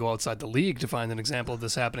don't even have to go outside the league to find an example of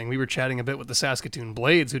this happening. We were chatting a bit with the Saskatoon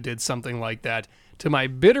Blades, who did something like that. To my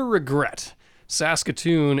bitter regret,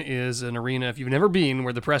 Saskatoon is an arena, if you've never been,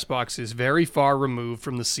 where the press box is very far removed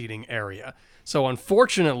from the seating area. So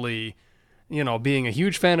unfortunately, being a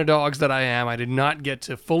huge fan of dogs that I am, I did not get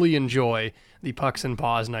to fully enjoy the Pucks and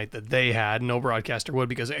Paws night that they had. No broadcaster would,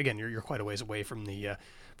 because again, you're quite a ways away from the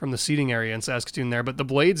seating area in Saskatoon there. But the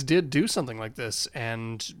Blades did do something like this,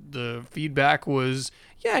 and the feedback was,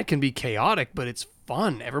 it can be chaotic, but it's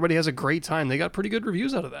fun. Everybody has a great time. They got pretty good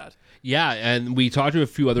reviews out of that. Yeah, and we talked to a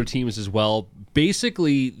few other teams as well.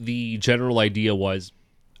 Basically, the general idea was,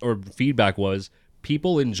 or feedback was,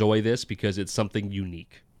 people enjoy this because it's something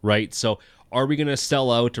unique, right? So are we going to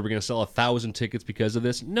sell out? Are we going to sell 1,000 tickets because of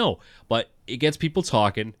this? No, but it gets people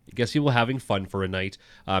talking. It gets people having fun for a night.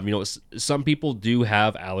 Some people do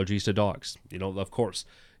have allergies to dogs, of course.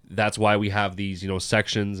 That's why we have these,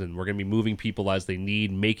 sections, and we're going to be moving people as they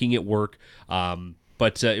need, making it work.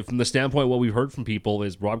 But from the standpoint, what we've heard from people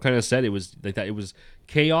is, Rob kind of said, it was like that. It was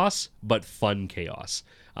chaos, but fun chaos.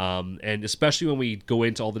 And especially when we go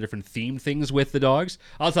into all the different themed things with the dogs,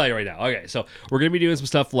 I'll tell you right now. Okay, so we're going to be doing some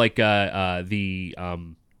stuff like the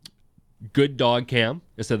good dog cam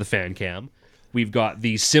instead of the fan cam. We've got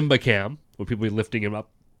the Simba cam, where people be lifting him up,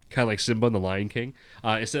 kind of like Simba in The Lion King.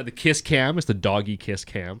 Instead of the kiss cam, it's the doggy kiss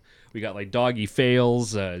cam. We got like doggy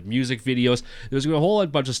fails, music videos. There's a whole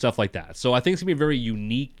bunch of stuff like that. So I think it's going to be a very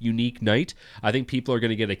unique night. I think people are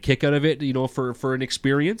going to get a kick out of it, for an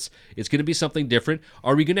experience. It's going to be something different.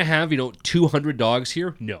 Are we going to have, 200 dogs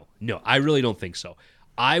here? No, I really don't think so.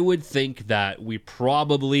 I would think that we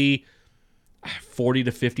probably 40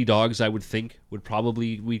 to 50 dogs, I would think, we'd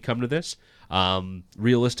come to this.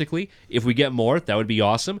 Realistically, if we get more, that would be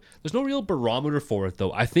awesome. There's no real barometer for it,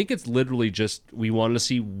 though. I think it's literally just we wanted to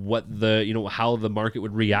see what how the market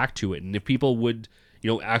would react to it, and if people would,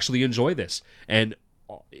 actually enjoy this. And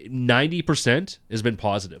 90% has been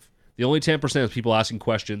positive. The only 10% is people asking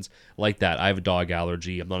questions like that. I have a dog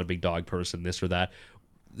allergy. I'm not a big dog person. This or that.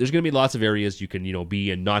 There's going to be lots of areas you can,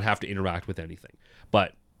 be and not have to interact with anything.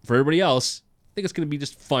 But for everybody else, I think it's going to be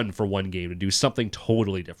just fun for one game to do something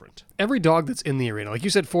totally different. Every dog that's in the arena, like you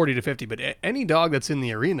said, 40 to 50, but any dog that's in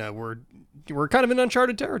the arena, we're kind of in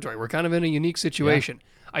uncharted territory. We're kind of in a unique situation.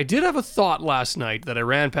 Yeah. I did have a thought last night that I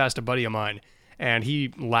ran past a buddy of mine, and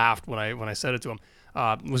he laughed when I said it to him.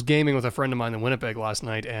 Was gaming with a friend of mine in Winnipeg last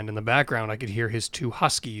night, and in the background I could hear his 2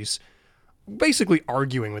 huskies basically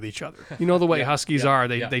arguing with each other. You know the way Huskies are.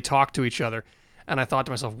 They talk to each other. And I thought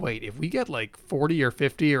to myself, wait, if we get like 40 or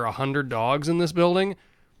 50 or 100 dogs in this building,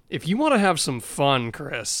 if you want to have some fun,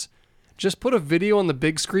 Chris, just put a video on the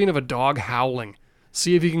big screen of a dog howling.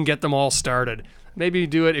 See if you can get them all started. Maybe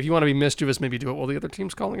do it if you want to be mischievous. Maybe do it while the other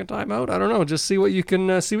team's calling a timeout. I don't know. Just see what you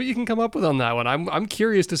can come up with on that one. I'm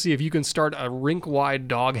curious to see if you can start a rink-wide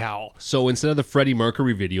dog howl. So instead of the Freddie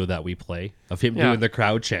Mercury video that we play of him doing the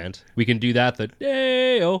crowd chant, we can do that.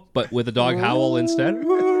 But with a dog howl instead.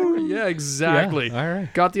 Yeah, exactly. Yeah, all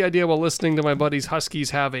right. Got the idea while listening to my buddies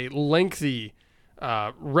Huskies have a lengthy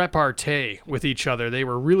repartee with each other. They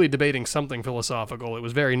were really debating something philosophical. It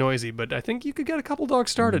was very noisy, but I think you could get a couple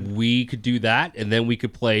dogs started. We could do that, and then we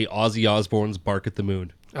could play Ozzy Osbourne's "Bark at the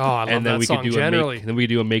Moon." Oh, I love that song generally. Then we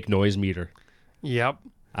could do a make noise meter. Yep.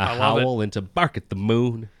 A howl into "Bark at the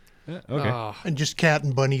Moon." Okay. And just cat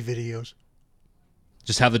and bunny videos.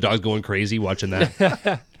 Just have the dogs going crazy watching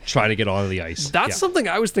that. Trying to get onto the ice. That's something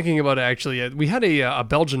I was thinking about, actually. We had a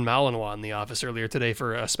Belgian Malinois in the office earlier today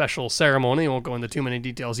for a special ceremony. I won't go into too many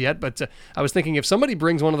details yet, but I was thinking if somebody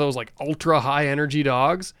brings one of those like ultra high energy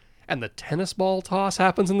dogs and the tennis ball toss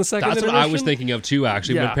happens in the second That's what I was thinking of too,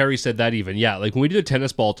 actually, when Perry said that even. Yeah, like when we do a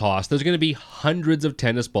tennis ball toss, there's going to be hundreds of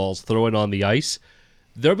tennis balls thrown on the ice.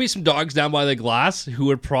 There'll be some dogs down by the glass who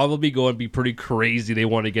would probably go and be pretty crazy. They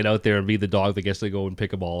want to get out there and be the dog that gets to go and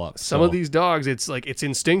pick a ball up. Some of these dogs, it's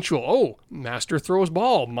instinctual. Oh, master throws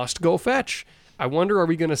ball, must go fetch. I wonder, are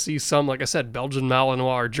we going to see some, like I said, Belgian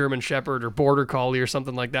Malinois or German Shepherd or Border Collie or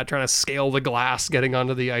something like that trying to scale the glass getting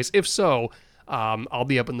onto the ice? If so, I'll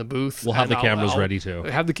be up in the booth. We'll have the cameras ready too.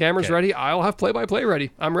 Have the cameras ready. I'll have play-by-play ready.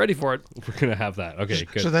 I'm ready for it. We're going to have that. Okay,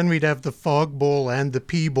 good. So then we'd have the fog bowl and the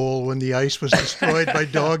pee bowl when the ice was destroyed by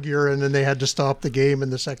dog urine and they had to stop the game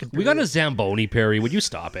in the second period. We got a Zamboni, Perry. Would you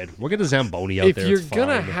stop it? We're going to Zamboni out there. If you're going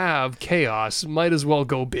to have chaos, might as well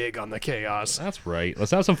go big on the chaos. That's right.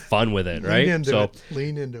 Let's have some fun with it, right?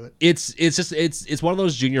 Lean into it. It's one of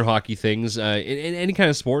those junior hockey things in any kind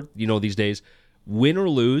of sport, these days. Win or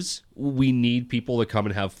lose, we need people to come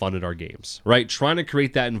and have fun at our games, right? Trying to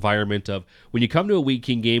create that environment of when you come to a Wheat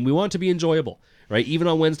King game, we want it to be enjoyable, right? Even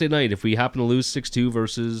on Wednesday night, if we happen to lose 6-2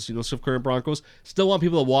 versus, Swift Current Broncos, still want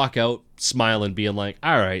people to walk out smiling, being like,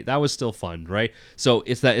 all right, that was still fun, right? So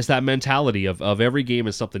it's that mentality of every game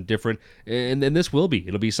is something different, and this will be.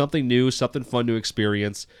 It'll be something new, something fun to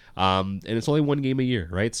experience, and it's only one game a year,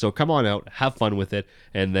 right? So come on out, have fun with it,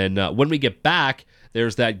 and then when we get back,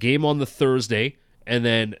 there's that game on the Thursday, and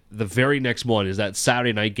then the very next one is that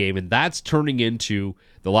Saturday night game, and that's turning into,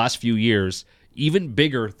 the last few years, even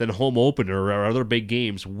bigger than home opener or other big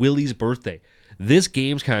games, Willie's birthday. This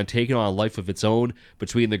game's kind of taken on a life of its own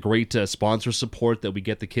between the great sponsor support that we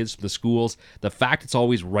get the kids from the schools, the fact it's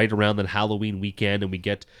always right around that Halloween weekend and we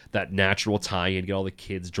get that natural tie-in, get all the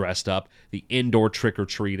kids dressed up, the indoor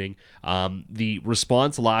trick-or-treating. The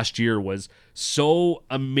response last year was so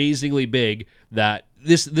amazingly big that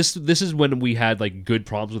this is when we had like good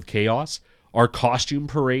problems with chaos. Our costume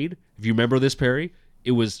parade, if you remember this, Perry,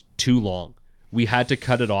 it was too long. We had to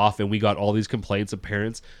cut it off, and we got all these complaints of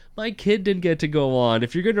parents. My kid didn't get to go on.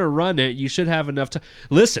 If you're going to run it, you should have enough time.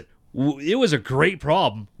 Listen, it was a great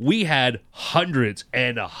problem. We had hundreds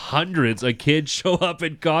and hundreds of kids show up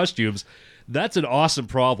in costumes. That's an awesome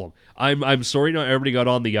problem. I'm sorry not everybody got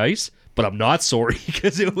on the ice, but I'm not sorry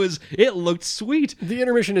because it looked sweet. The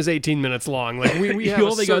intermission is 18 minutes long. Like we have you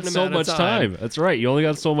only got so so much time. That's right. You only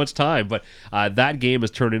got so much time. But that game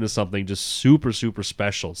has turned into something just super, super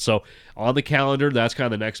special. So on the calendar, that's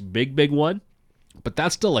kind of the next big one. But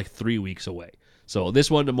that's still like 3 weeks away. So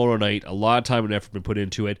this one tomorrow night, a lot of time and effort been put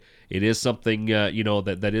into it. It is something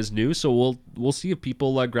that is new. So we'll see if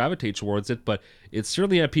people gravitate towards it. But it's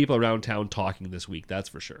certainly had people around town talking this week. That's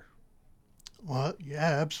for sure. Well,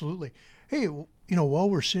 yeah, absolutely. Hey, while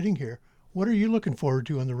we're sitting here, what are you looking forward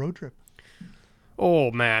to on the road trip?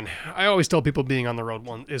 Oh, man. I always tell people being on the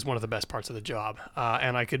road is one of the best parts of the job.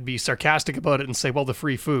 And I could be sarcastic about it and say, well, the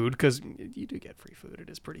free food, because you do get free food.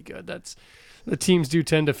 It is pretty good. The teams do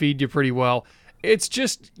tend to feed you pretty well. It's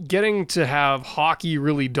just getting to have hockey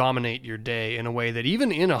really dominate your day in a way that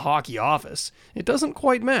even in a hockey office, it doesn't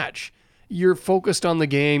quite match. You're focused on the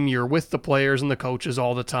game. You're with the players and the coaches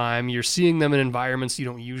all the time. You're seeing them in environments you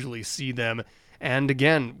don't usually see them. And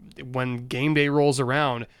again, when game day rolls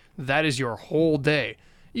around, that is your whole day.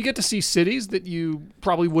 You get to see cities that you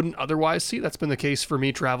probably wouldn't otherwise see. That's been the case for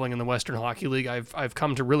me traveling in the Western Hockey League. I've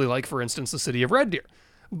come to really like, for instance, the city of Red Deer.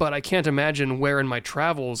 But I can't imagine where in my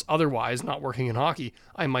travels, otherwise not working in hockey,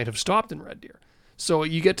 I might have stopped in Red Deer. So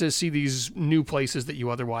you get to see these new places that you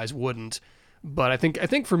otherwise wouldn't. But I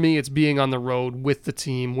think for me, it's being on the road with the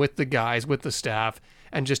team, with the guys, with the staff,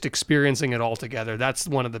 and just experiencing it all together. That's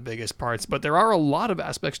one of the biggest parts. But there are a lot of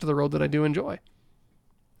aspects to the road that I do enjoy.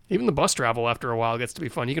 Even the bus travel after a while gets to be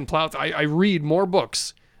fun. You can plow. I read more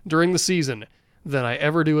books during the season than I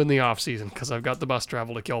ever do in the off season because I've got the bus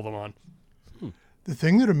travel to kill them on. The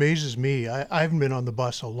thing that amazes me, I haven't been on the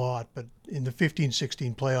bus a lot, but in the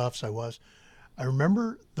 15-16 playoffs I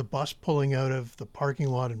remember the bus pulling out of the parking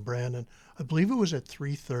lot in Brandon. I believe it was at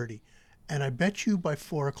 3:30, and I bet you by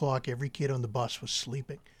 4 o'clock every kid on the bus was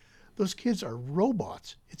sleeping. Those kids are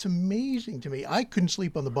robots. It's amazing to me. I couldn't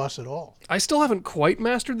sleep on the bus at all. I still haven't quite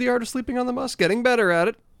mastered the art of sleeping on the bus. Getting better at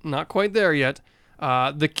it. Not quite there yet.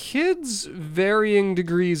 The kids, varying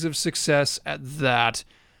degrees of success at that.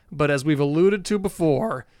 But as we've alluded to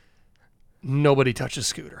before, nobody touches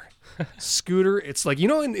Scooter. Scooter, it's like,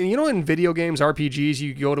 in video games, RPGs,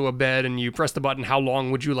 you go to a bed and you press the button, how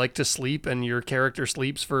long would you like to sleep? And your character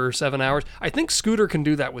sleeps for 7 hours. I think Scooter can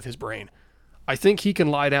do that with his brain. I think he can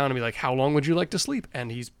lie down and be like, how long would you like to sleep?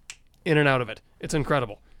 And he's in and out of it. It's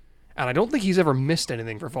incredible. And I don't think he's ever missed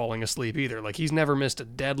anything for falling asleep either. Like, he's never missed a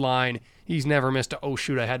deadline. He's never missed oh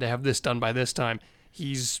shoot, I had to have this done by this time.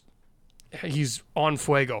 He's on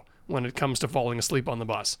fuego when it comes to falling asleep on the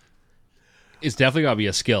bus. It's definitely got to be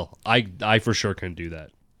a skill. I for sure can do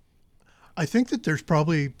that. I think that there's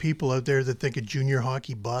probably people out there that think a junior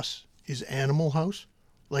hockey bus is Animal House.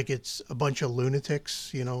 Like it's a bunch of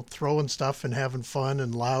lunatics, throwing stuff and having fun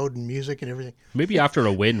and loud and music and everything. Maybe after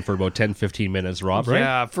a win for about 10-15 minutes, Rob, right?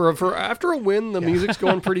 Yeah, for after a win, the music's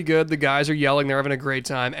going pretty good. The guys are yelling. They're having a great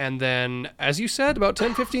time. And then, as you said, about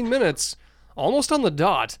 10-15 minutes, almost on the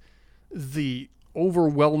dot, the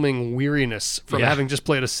overwhelming weariness from having just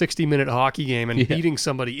played a 60-minute hockey game and beating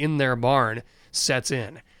somebody in their barn sets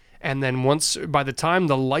in. And then by the time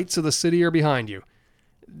the lights of the city are behind you,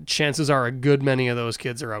 chances are a good many of those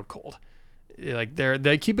kids are out cold. Like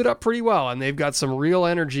they keep it up pretty well, and they've got some real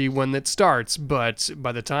energy when it starts, but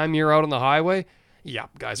by the time you're out on the highway,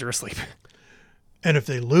 guys are asleep. And if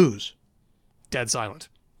they lose, dead silent.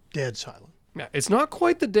 Dead silent. Yeah, it's not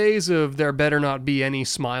quite the days of there better not be any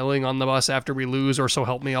smiling on the bus after we lose, or so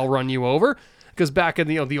help me, I'll run you over. Because back in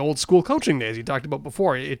the old school coaching days you talked about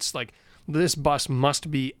before, it's like this bus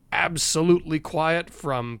must be absolutely quiet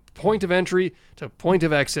from point of entry to point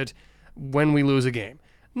of exit when we lose a game.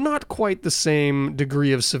 Not quite the same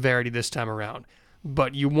degree of severity this time around,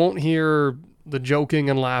 but you won't hear the joking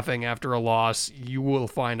and laughing after a loss. You will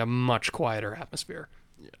find a much quieter atmosphere.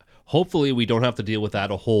 Hopefully we don't have to deal with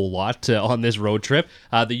that a whole lot on this road trip.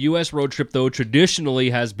 The U.S. road trip, though,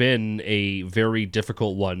 traditionally has been a very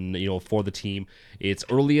difficult one, for the team. It's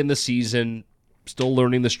early in the season, still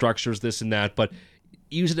learning the structures, this and that, but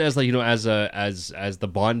use it as as the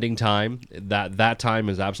bonding time. That time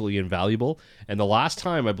is absolutely invaluable. And the last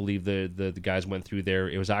time I believe the guys went through there,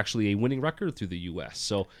 it was actually a winning record through the U.S.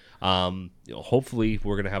 So hopefully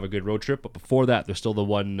we're going to have a good road trip. But before that, there's still the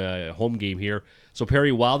one home game here. So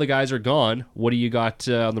Perry, while the guys are gone, what do you got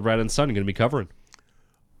on the Brandon Sun going to be covering?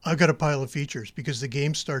 I've got a pile of features because the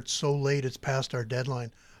game starts so late it's past our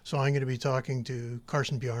deadline. So I'm going to be talking to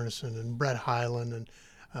Carson Bjarnason and Brett Hyland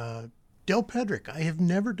and Del Pedrick. I have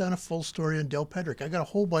never done a full story on Del Pedrick. I got a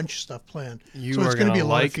whole bunch of stuff planned. So it's going to be a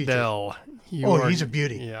lot of features. Del. He's a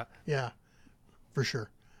beauty. Yeah, for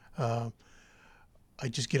sure. I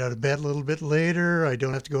just get out of bed a little bit later. I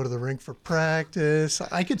don't have to go to the rink for practice.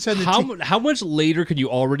 I could send How much later can you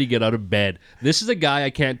already get out of bed? This is a guy I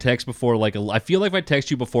can't text before I feel like if I text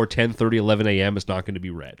you before 10:30, 11 a.m., it's not going to be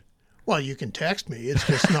read. Well, you can text me. It's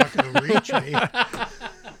just not going to reach me.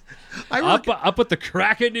 Up at the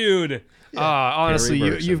crack of noon. Honestly,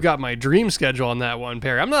 you've got my dream schedule on that one,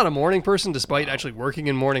 Perry. I'm not a morning person despite actually working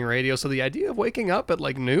in morning radio, so the idea of waking up at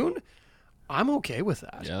like noon, I'm okay with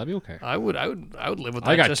that. Yeah, that'd be okay. I would live with that.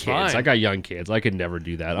 I got just kids. fine. I got young kids. I could never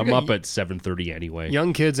do that. I'm up at 7:30 anyway.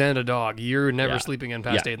 Young kids and a dog. You're never sleeping in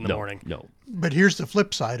past 8 in the morning. No. But here's the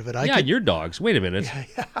flip side of it. Your dogs. Wait a minute.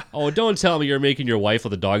 Yeah. Oh, don't tell me you're making your wife let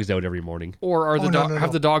the dogs out every morning. Or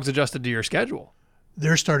have the dogs adjusted to your schedule?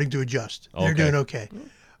 They're starting to adjust. They're doing okay.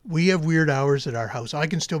 We have weird hours at our house. I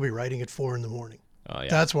can still be writing at 4 in the morning. Oh, yeah.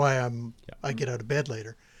 That's why I get out of bed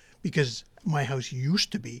later, because my house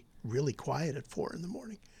used to be really quiet at 4 in the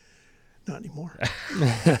morning. Not anymore.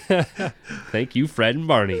 Thank you, Fred and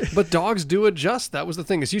Barney. But dogs do adjust. That was the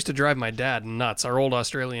thing. It used to drive my dad nuts. Our old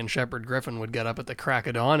Australian Shepherd Griffin would get up at the crack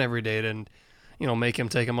of dawn every day and, make him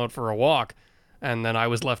take him out for a walk. And then I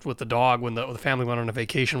was left with the dog when the family went on a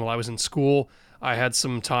vacation while I was in school. I had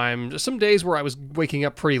some time, some days where I was waking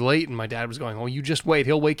up pretty late, and my dad was going, "Oh, you just wait.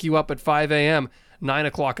 He'll wake you up at 5 a.m." 9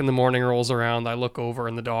 o'clock in the morning rolls around. I look over,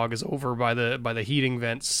 and the dog is over by the heating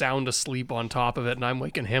vent, sound asleep on top of it, and I'm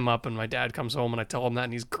waking him up. And my dad comes home, and I tell him that,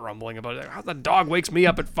 and he's grumbling about it. How the dog wakes me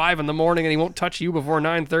up at 5 in the morning, and he won't touch you before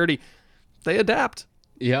 9:30. They adapt.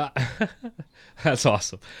 Yeah, that's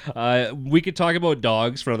awesome. We could talk about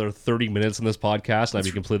dogs for another 30 minutes in this podcast, and I'd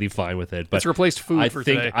be completely fine with it. But it's replaced food for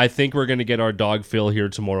today. I think we're going to get our dog fill here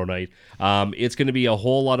tomorrow night. It's going to be a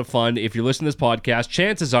whole lot of fun. If you're listening to this podcast,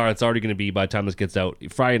 chances are it's already going to be by the time this gets out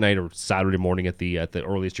Friday night or Saturday morning at the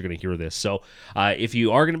earliest you're going to hear this. So if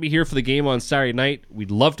you are going to be here for the game on Saturday night,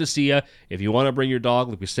 we'd love to see you. If you want to bring your dog,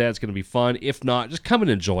 like we said, it's going to be fun. If not, just come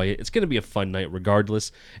and enjoy it. It's going to be a fun night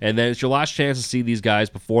regardless. And then it's your last chance to see these guys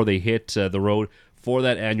before they hit the road for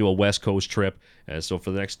that annual West Coast trip. So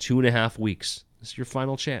for the next 2.5 weeks, this is your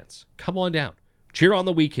final chance. Come on down. Cheer on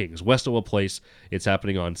the Wee Kings, Westowa Place. It's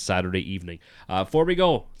happening on Saturday evening. Before we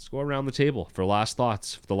go, let's go around the table for last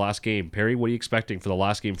thoughts for the last game. Perry, what are you expecting for the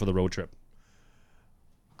last game for the road trip?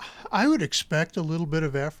 I would expect a little bit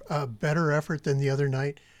of better effort than the other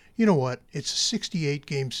night. You know what? It's a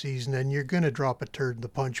 68-game season, and you're going to drop a turd in the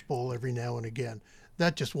punch bowl every now and again.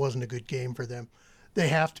 That just wasn't a good game for them. They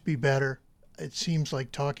have to be better. It seems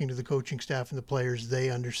like talking to the coaching staff and the players, they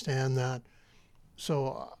understand that.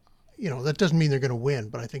 So, that doesn't mean they're going to win,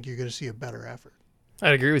 but I think you're going to see a better effort.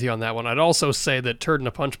 I'd agree with you on that one. I'd also say that turd in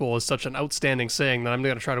a punch bowl is such an outstanding saying that I'm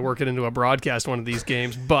going to try to work it into a broadcast one of these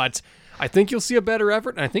games. But I think you'll see a better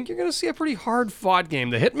effort, and I think you're going to see a pretty hard-fought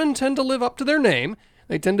game. The Hitmen tend to live up to their name.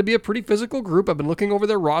 They tend to be a pretty physical group. I've been looking over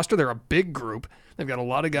their roster. They're a big group. They've got a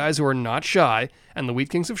lot of guys who are not shy, and the Wheat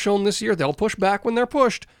Kings have shown this year they'll push back when they're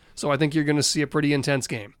pushed. So I think you're going to see a pretty intense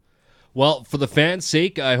game. Well, for the fans'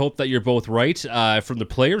 sake, I hope that you're both right. From the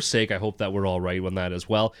players' sake, I hope that we're all right on that as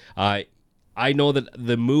well. I know that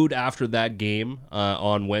the mood after that game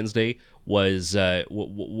on Wednesday was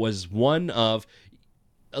one of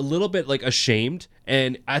a little bit like ashamed,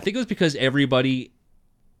 and I think it was because everybody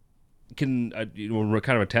can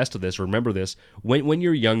kind of attest to this, remember this. When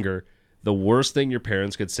you're younger, the worst thing your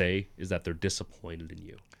parents could say is that they're disappointed in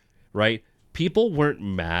you, right? People weren't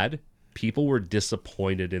mad. People were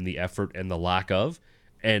disappointed in the effort and the lack of,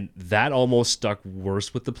 and that almost stuck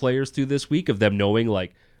worse with the players through this week of them knowing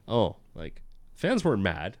fans weren't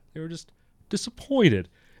mad. They were just disappointed.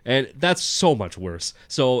 And that's so much worse.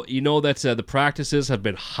 So that the practices have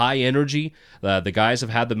been high energy. The guys have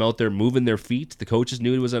had them out there moving their feet. The coaches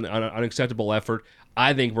knew it was an unacceptable effort.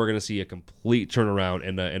 I think we're going to see a complete turnaround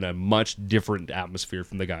and a much different atmosphere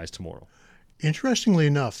from the guys tomorrow. Interestingly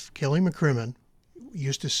enough, Kelly McCrimmon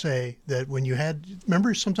used to say that when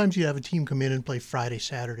remember sometimes you'd have a team come in and play Friday,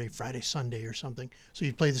 Saturday, Friday, Sunday or something. So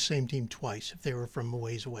you'd play the same team twice if they were from a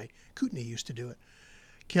ways away. Kootenay used to do it.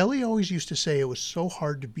 Kelly always used to say it was so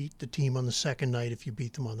hard to beat the team on the second night if you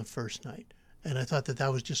beat them on the first night. And I thought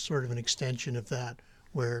that was just sort of an extension of that,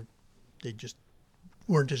 where they just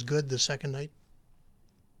weren't as good the second night.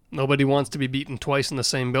 Nobody wants to be beaten twice in the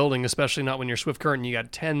same building, especially not when you're Swift Current and you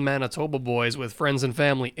got 10 Manitoba boys with friends and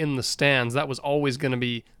family in the stands. That was always going to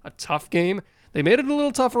be a tough game. They made it a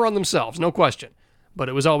little tougher on themselves, no question, but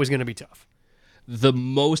it was always going to be tough. The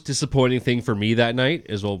most disappointing thing for me that night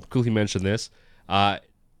is, we'll quickly mention this,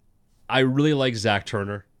 I really like Zach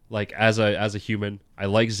Turner, as a human. I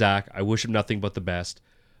like Zach. I wish him nothing but the best.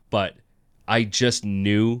 But I just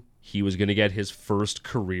knew he was going to get his first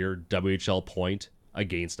career WHL point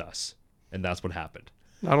against us. And that's what happened.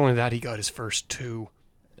 Not only that, he got his first 2.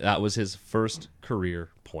 That was his first career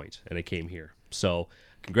point, and it came here. So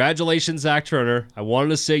congratulations, Zach Turner. I wanted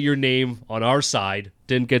to say your name on our side.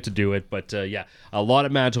 Didn't get to do it, but a lot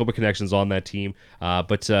of Manitoba connections on that team.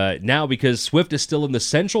 But now, because Swift is still in the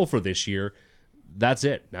Central for this year, that's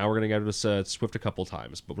it. Now we're going to get to Swift a couple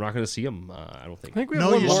times, but we're not going to see him, I don't think. I think we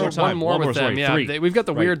have one more with them. Yeah, we've got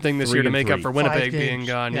the weird thing this year to make up for Winnipeg being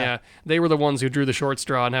gone. Yeah, they were the ones who drew the short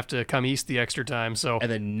straw and have to come east the extra time. So,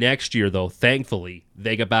 and then next year, though, thankfully,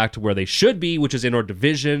 they get back to where they should be, which is in our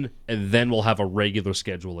division, and then we'll have a regular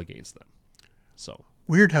schedule against them. So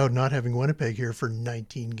weird how not having Winnipeg here for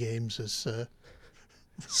 19 games is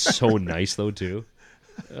so nice, though, too.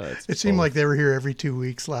 It seemed like they were here every 2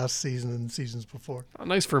 weeks last season and seasons before. Not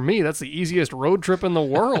nice for me. That's the easiest road trip in the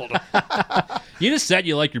world. You just said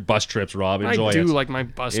you like your bus trips, Rob. Enjoy it. I do like my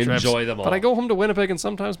bus trips. Enjoy them all. But I go home to Winnipeg and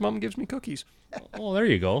sometimes Mom gives me cookies. Oh, there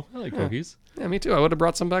you go. I like cookies. Yeah, me too. I would have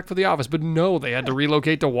brought some back for the office, but no, they had to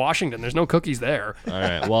relocate to Washington. There's no cookies there. All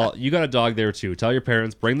right. Well, you got a dog there too. Tell your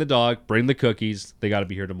parents, bring the dog, bring the cookies. They got to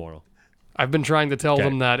be here tomorrow. I've been trying to tell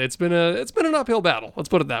them that it's been an uphill battle. Let's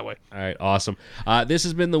put it that way. All right, awesome. This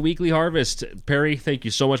has been the Weekly Harvest. Perry, thank you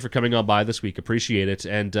so much for coming on by this week. Appreciate it.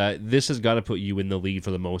 And this has got to put you in the lead for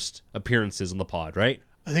the most appearances on the pod, right?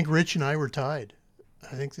 I think Rich and I were tied.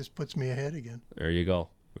 I think this puts me ahead again. There you go.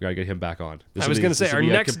 We got to get him back on. I was going to say, our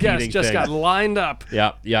next guest just got lined up.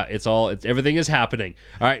 Yeah, everything is happening.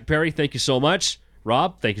 All right, Perry, thank you so much.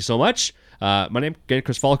 Rob, thank you so much. My name, again,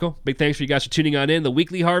 Chris Falco. Big thanks for you guys for tuning on in. The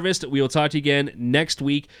Weekly Harvest. We will talk to you again next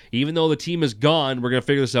week. Even though the team is gone, we're going to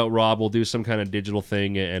figure this out, Rob. We'll do some kind of digital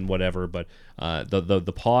thing and whatever. But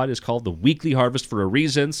the pod is called The Weekly Harvest for a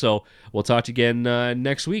reason. So we'll talk to you again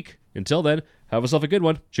next week. Until then, have yourself a good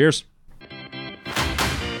one. Cheers.